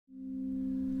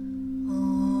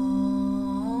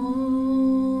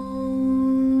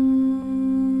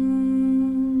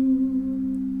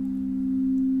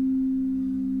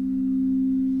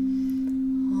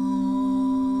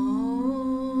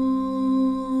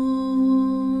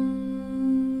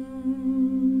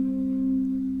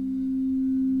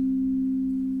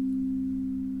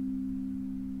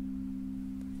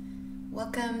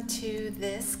to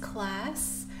this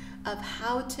class of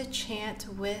how to chant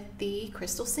with the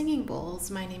crystal singing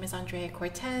bowls. My name is Andrea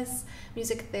Cortez,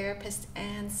 music therapist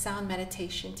and sound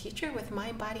meditation teacher with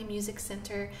Mind Body Music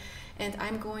Center, and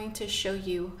I'm going to show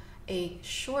you a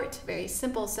short, very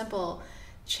simple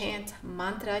chant,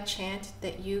 mantra chant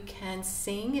that you can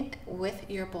sing with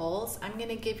your bowls. I'm going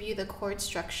to give you the chord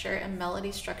structure and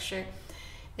melody structure.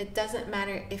 It doesn't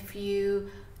matter if you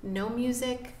know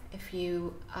music, if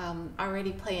you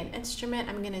already play an instrument.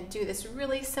 I'm going to do this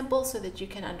really simple so that you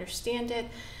can understand it,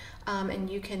 and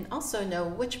you can also know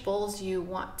which bowls you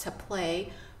want to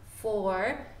play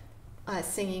for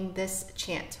singing this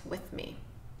chant with me.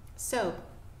 So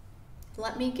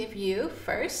let me give you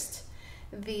first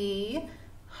the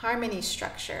harmony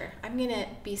structure. I'm going to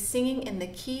be singing in the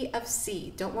key of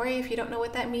C. Don't worry if you don't know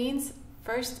what that means.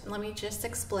 First, let me just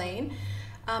explain.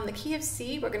 The key of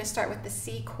C, we're going to start with the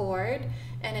C chord,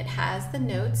 and it has the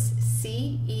notes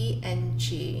C, E, and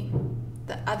G.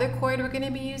 The other chord we're going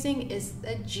to be using is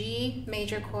the G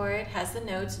major chord, has the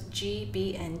notes G,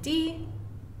 B, and D.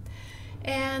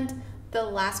 And the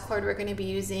last chord we're going to be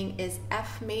using is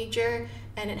F major,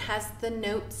 and it has the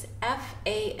notes F,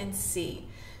 A, and C.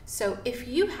 So if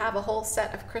you have a whole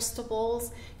set of crystal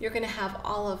bowls, you're going to have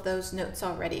all of those notes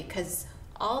already, because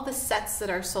all the sets that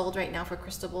are sold right now for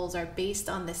crystal bowls are based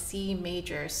on the C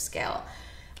major scale,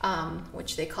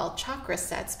 which they call chakra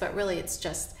sets, but really it's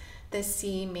just the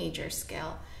C major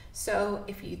scale. So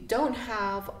if you don't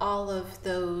have all of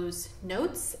those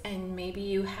notes, and maybe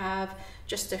you have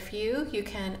just a few, you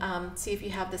can see if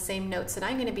you have the same notes that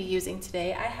I'm going to be using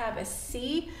today. I have a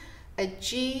C, a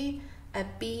G, a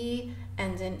B,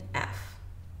 and an F.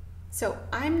 So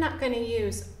I'm not going to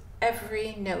use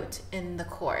every note in the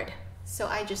chord. So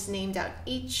I just named out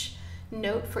each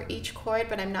note for each chord,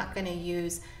 but I'm not going to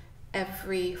use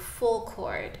every full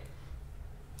chord.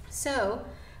 So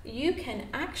you can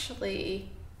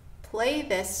actually play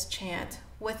this chant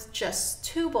with just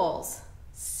two bowls,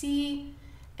 C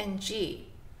and G,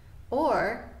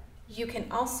 or you can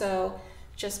also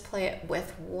just play it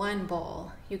with one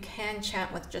bowl. You can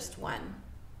chant with just one.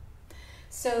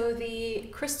 So the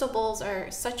crystal bowls are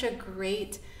such a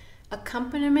great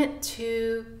accompaniment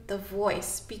to the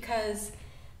voice because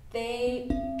they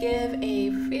give a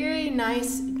very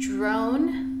nice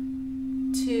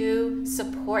drone to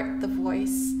support the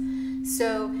voice.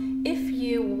 So if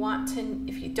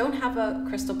you don't have a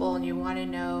crystal bowl and you want to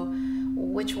know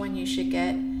which one you should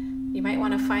get, you might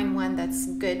want to find one that's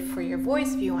good for your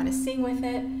voice if you want to sing with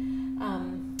it.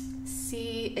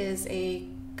 C is a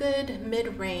good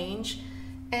mid-range,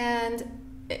 and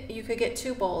you could get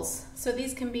two bowls. So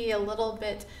these can be a little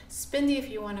bit spendy if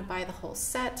you want to buy the whole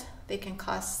set. They can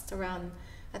cost around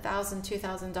 $1,000,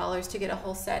 $2,000 to get a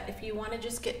whole set. If you want to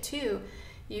just get two,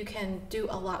 you can do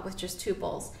a lot with just two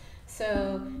bowls.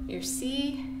 So your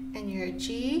C and your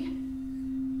G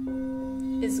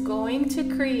is going to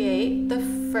create the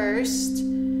first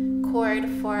chord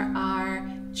for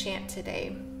our chant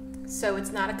today. So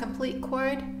it's not a complete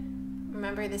chord.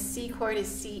 Remember, the C chord is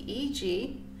C, E,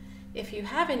 G. If you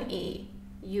have an E,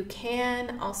 you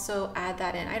can also add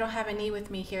that in. I don't have an E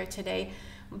with me here today,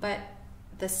 but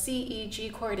the C, E, G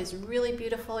chord is really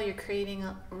beautiful. You're creating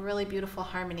a really beautiful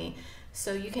harmony.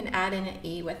 So you can add in an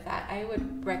E with that. I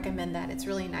would recommend that. It's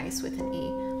really nice with an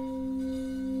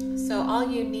E. So all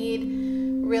you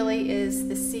need really is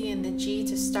the C and the G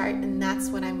to start, and that's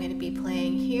what I'm going to be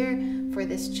playing here for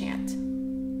this chant.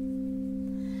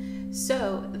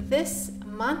 So this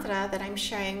mantra that I'm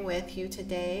sharing with you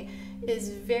today is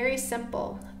very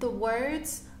simple. The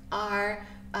words are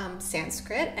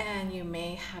Sanskrit, and you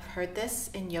may have heard this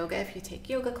in yoga if you take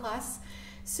yoga class.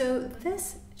 So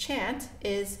this chant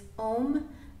is Om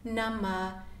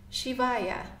Namah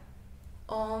Shivaya.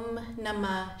 Om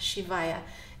Namah Shivaya.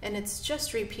 And it's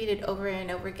just repeated over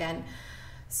and over again.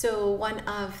 So one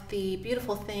of the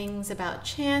beautiful things about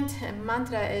chant and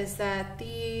mantra is that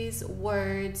these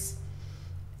words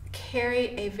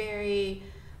carry a very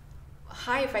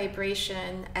high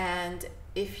vibration, and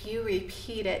if you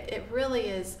repeat it, it really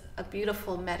is a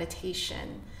beautiful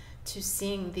meditation to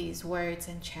sing these words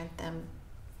and chant them.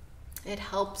 It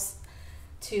helps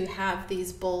to have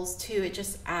these bowls too. It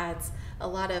just adds a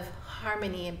lot of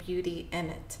harmony and beauty in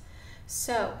it.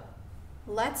 So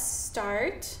let's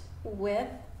start with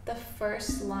the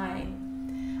first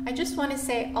line. I just want to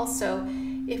say also,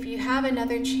 if you have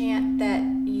another chant that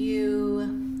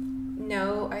you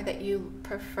know or that you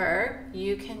prefer,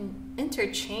 you can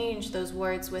interchange those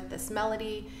words with this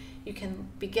melody. You can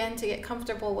begin to get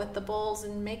comfortable with the bowls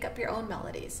and make up your own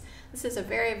melodies. This is a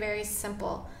very, very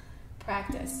simple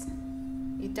practice.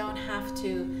 You don't have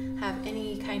to have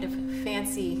any kind of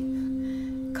fancy,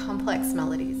 complex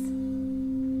melodies.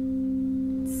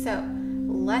 So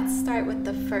let's start with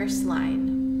the first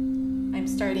line. I'm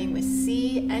starting with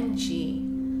C and G.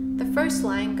 The first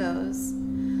line goes,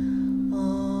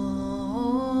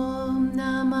 Om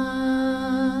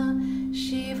Namah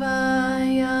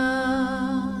Shivaya.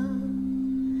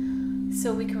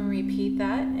 So we can repeat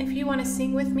that. If you want to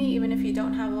sing with me, even if you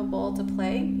don't have a bowl to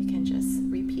play, you can just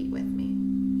repeat with me.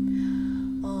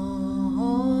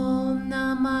 Om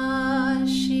Namah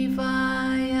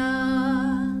Shivaya.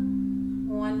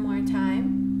 One more time.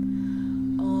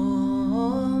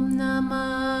 Om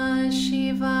Namah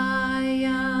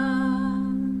Shivaya.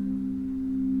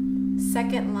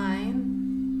 Second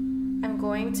line, I'm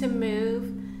going to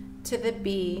move to the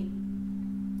B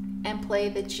and play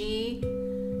the G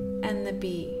and the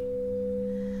B.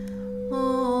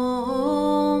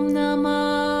 Om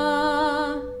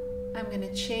Namah. I'm going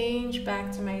to change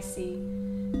back to my C.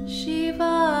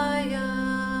 Shivaya.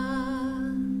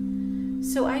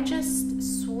 So I just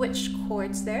switched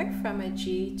chords there from a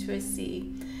G to a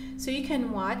C. So you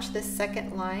can watch the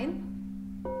second line.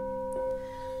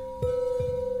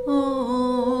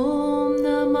 Om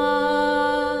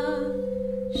Namah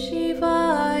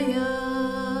Shivaya.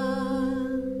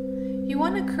 You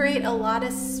want to create a lot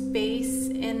of space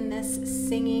in this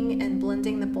singing and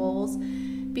blending the bowls,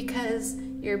 because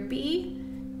your B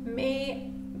may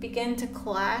begin to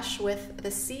clash with the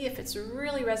C if it's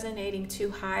really resonating too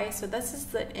high. So this is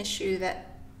the issue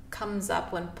that comes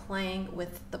up when playing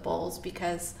with the bowls,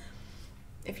 because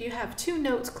if you have two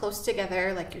notes close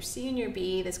together, like your C and your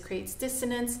B, this creates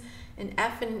dissonance, and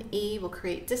F and E will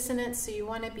create dissonance. So you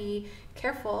want to be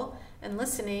careful and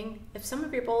listening. If some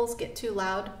of your bowls get too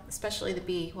loud, especially the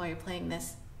B, while you're playing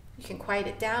this, you can quiet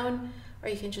it down, or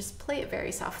you can just play it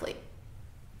very softly.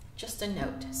 Just a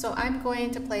note. So I'm going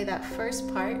to play that first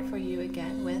part for you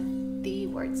again with the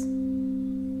words.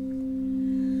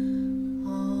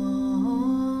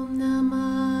 Om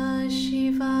Namah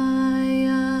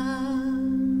Shivaya.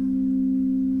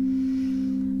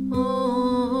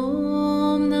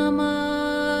 Om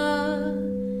Namah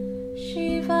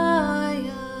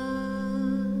Shivaya.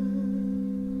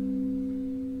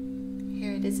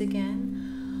 Here it is again.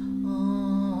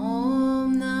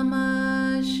 Om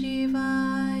Namah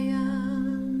Shivaya.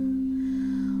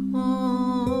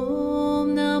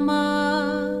 Om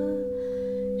Namah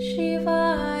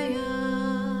Shivaya.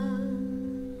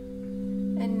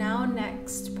 And now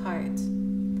next part.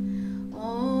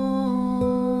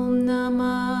 Om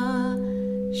Namah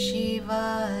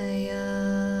Shivaya.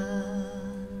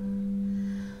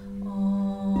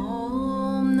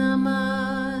 Om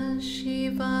Namah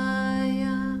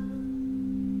Shivaya.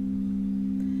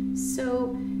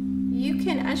 So you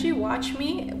can, as you watch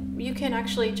me, you can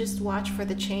actually just watch for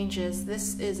the changes.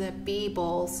 This is a B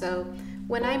bowl, so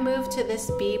when I move to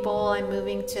this B bowl, I'm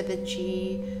moving to the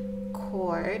G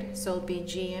chord, so it'll be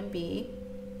G and B.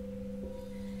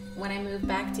 When I move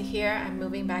back to here, I'm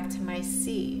moving back to my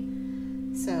C.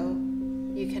 So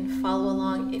you can follow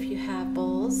along if you have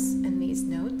bowls and these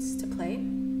notes to play.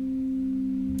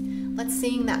 Let's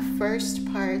sing that first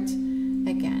part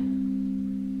again.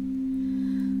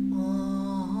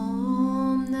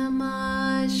 Om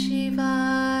Namah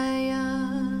Shivaya.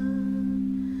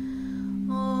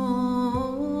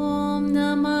 Om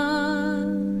Namah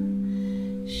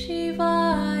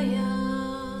Shivaya.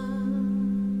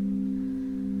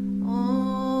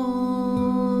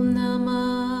 Om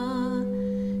Namah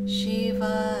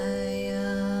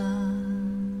Shivaya.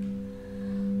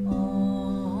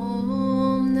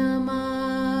 Om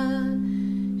Namah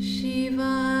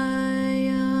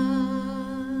Shivaya.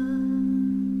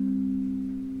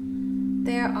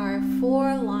 There are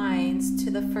 4 lines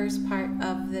to the first part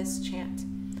of this chant.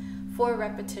 4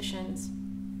 repetitions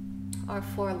are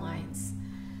 4 lines.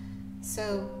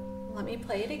 So let me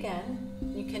play it again.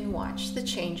 You can watch the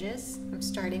changes. I'm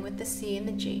starting with the C and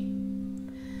the G.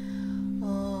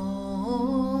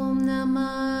 Om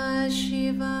Namah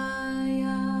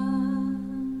Shivaya.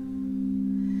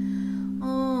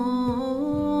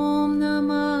 Om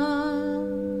Namah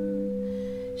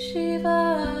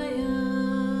Shivaya.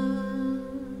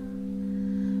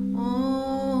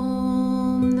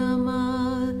 Om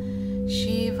Namah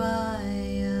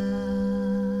Shivaya.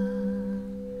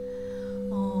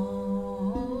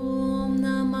 Om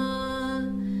Namah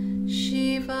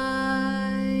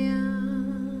Shivaya.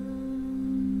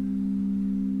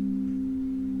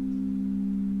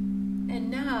 And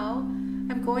now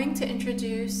I'm going to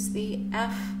introduce the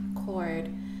F chord.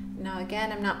 Now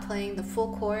again, I'm not playing the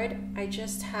full chord. I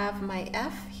just have my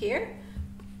F here.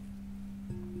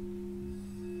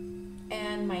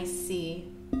 And and my C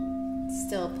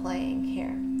still playing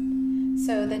here.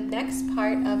 So the next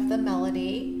part of the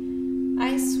melody,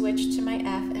 I switch to my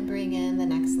F and bring in the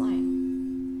next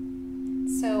line.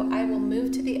 So I will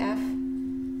move to the F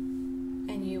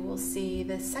and you will see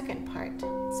the second part.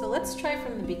 So let's try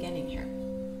from the beginning here.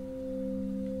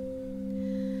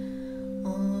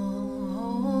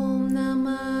 Om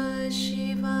Namah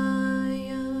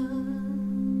Shivaya.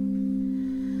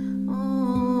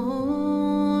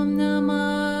 Om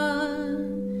Namah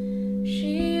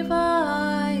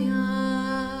Shivaya.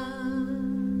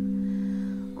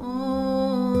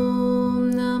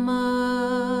 Om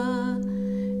Namah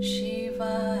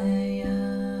Shivaya.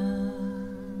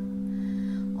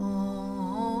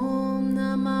 Om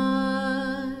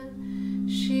Namah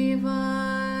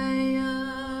Shivaya.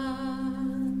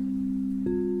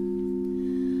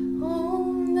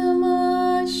 Om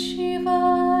Namah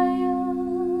Shivaya.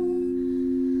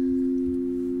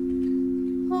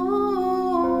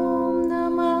 Om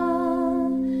Namah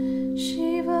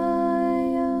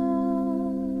Shivaya.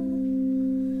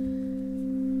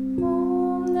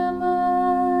 Om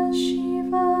Namah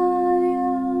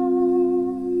Shivaya.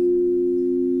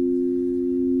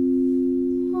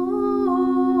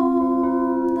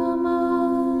 Om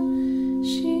Namah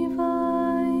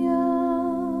Shivaya.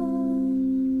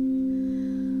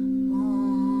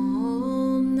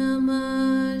 Om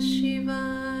Namah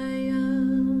Shivaya.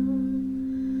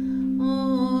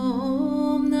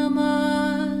 Om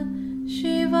Namah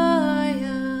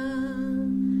Shivaya.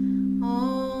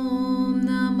 Om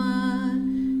Namah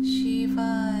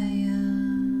Shivaya.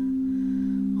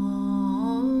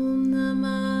 Om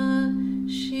Namah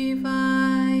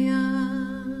Shivaya.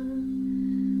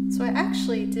 So I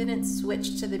actually didn't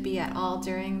switch to the B at all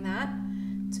during that.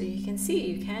 So you can see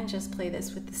you can just play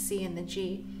this with the C and the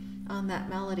G on that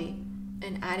melody.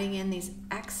 And adding in these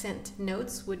accent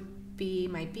notes would be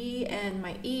my B and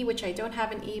my E, which I don't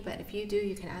have an E, but if you do,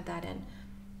 you can add that in.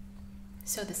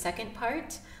 So the second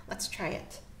part, let's try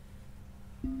it.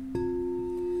 Om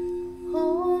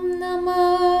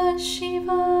Namah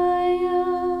Shivaya.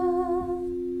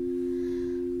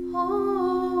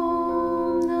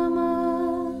 Om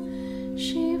Namah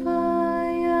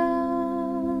Shivaya.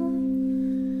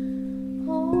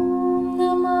 Om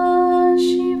Namah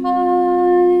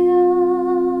Shivaya.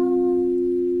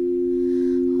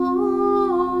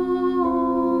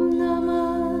 Om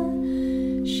Namah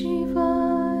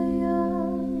Shivaya.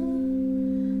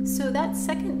 So that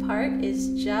second part is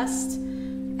just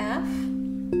F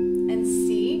and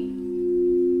C,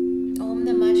 Om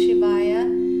Namah Shivaya,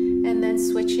 and then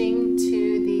switching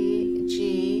to the G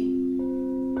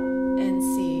and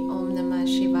C, Om Namah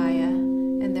Shivaya,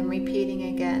 and then repeating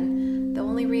again. The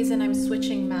only reason I'm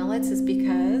switching mallets is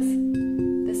because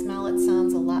this mallet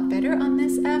sounds a lot better on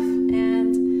this F,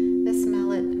 and this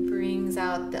mallet brings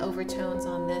out the overtones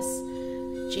on this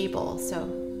G bowl. So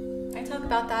I talk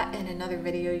about that in another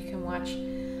video you can watch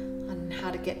on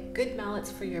how to get good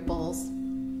mallets for your bowls.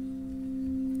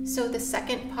 So the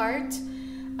second part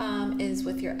is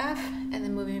with your F and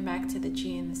then moving back to the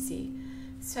G and the C.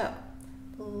 So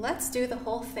let's do the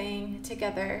whole thing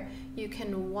together. You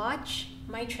can watch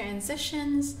my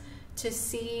transitions to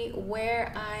see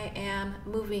where I am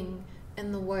moving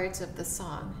in the words of the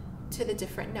song to the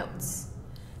different notes.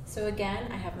 So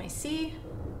again, I have my C,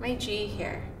 my G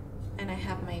here, and I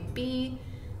have my B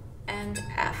and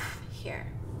F here.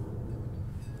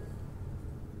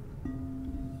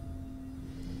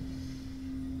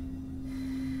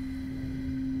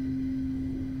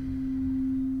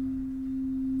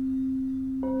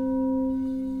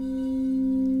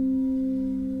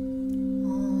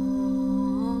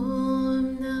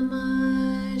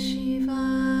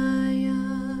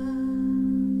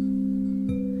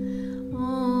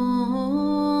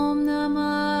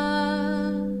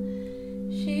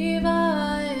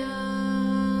 Shivaya.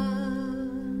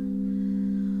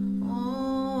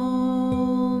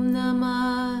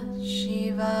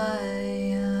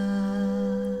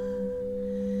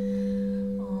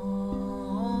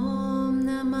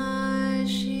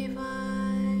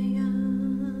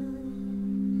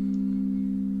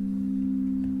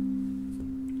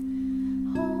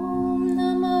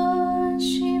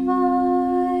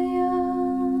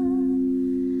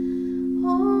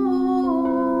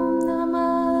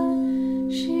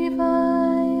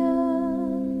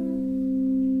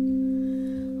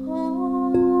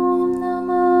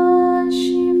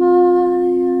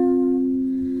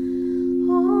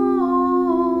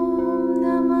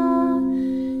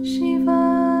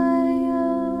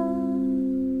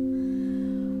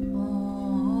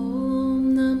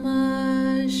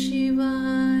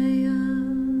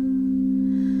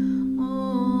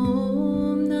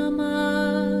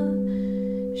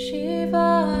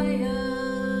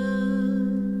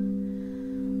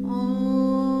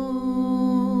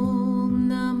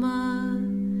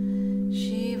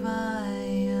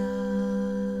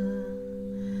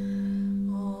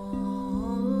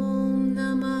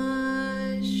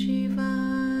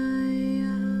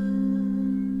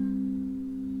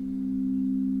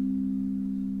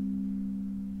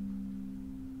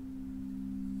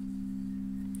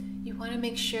 want to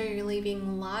make sure you're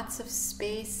leaving lots of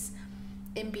space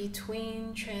in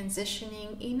between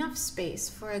transitioning, enough space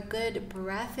for a good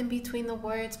breath in between the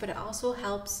words, but it also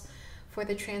helps for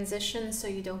the transition so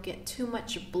you don't get too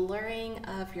much blurring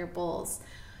of your bowls.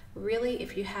 Really,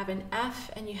 if you have an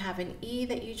F and you have an E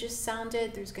that you just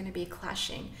sounded, there's going to be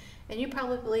clashing, and you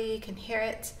probably can hear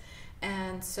it.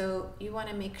 And so you want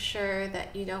to make sure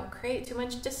that you don't create too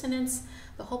much dissonance.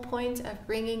 The whole point of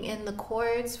bringing in the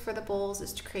chords for the bowls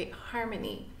is to create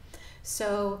harmony.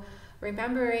 So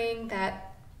remembering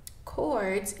that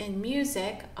chords in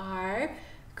music are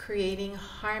creating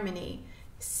harmony.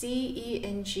 C, E,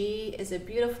 and G is a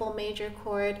beautiful major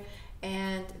chord,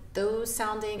 and those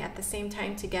sounding at the same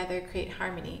time together create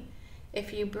harmony.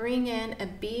 If you bring in a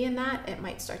B in that, it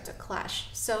might start to clash.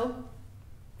 So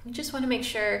you just want to make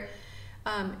sure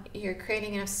you're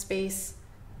creating enough space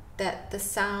that the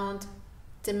sound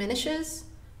diminishes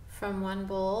from one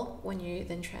bowl when you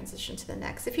then transition to the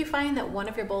next. If you find that one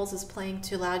of your bowls is playing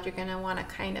too loud, you're going to want to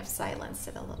kind of silence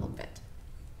it a little bit.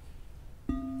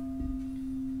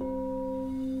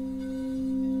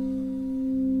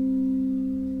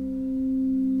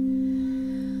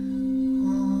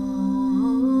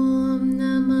 Om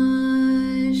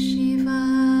Namah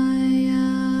Shivaya.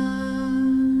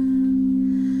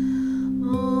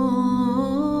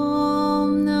 Om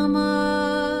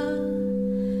Namah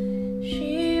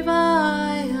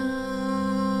Shivaya.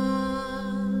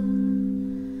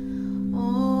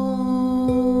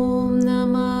 Om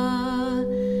Namah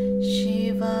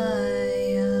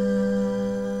Shivaya.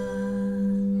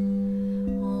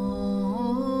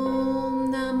 Om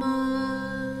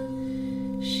Namah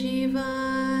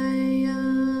Shivaya.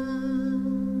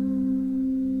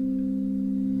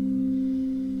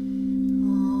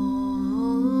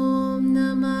 Om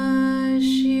Namah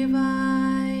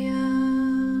Shivaya.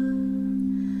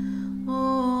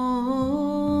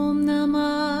 Om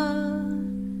Namah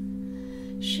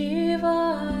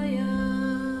Shivaya.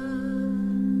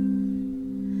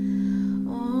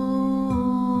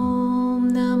 Om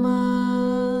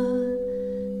Namah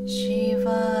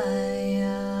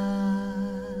Shivaya.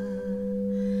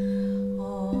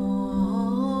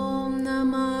 Om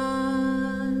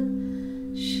Namah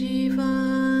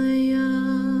Shivaya.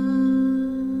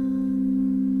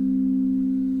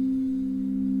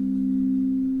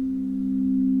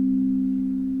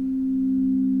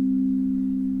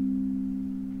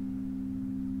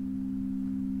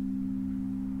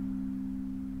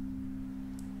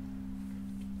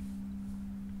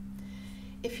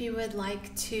 If you would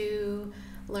like to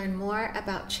learn more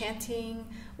about chanting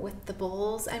with the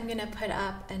bowls, I'm going to put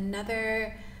up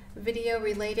another video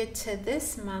related to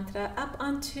this mantra up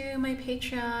onto my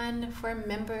Patreon for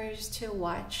members to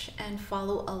watch and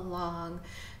follow along.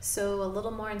 So a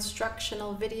little more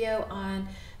instructional video on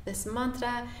this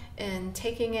mantra and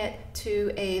taking it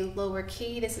to a lower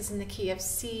key. This is in the key of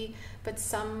C, but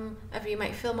some of you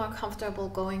might feel more comfortable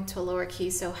going to a lower key.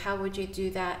 So how would you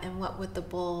do that, and what would the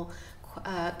bowl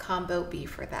combo be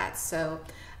for that? So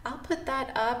I'll put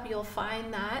that up. You'll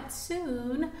find that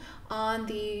soon on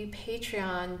the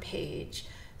Patreon page.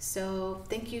 So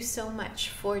thank you so much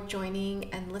for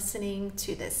joining and listening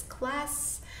to this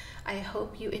class. I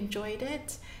hope you enjoyed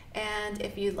it. And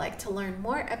if you'd like to learn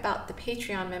more about the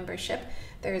Patreon membership,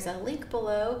 there's a link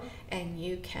below and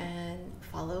you can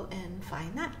follow and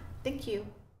find that. Thank you.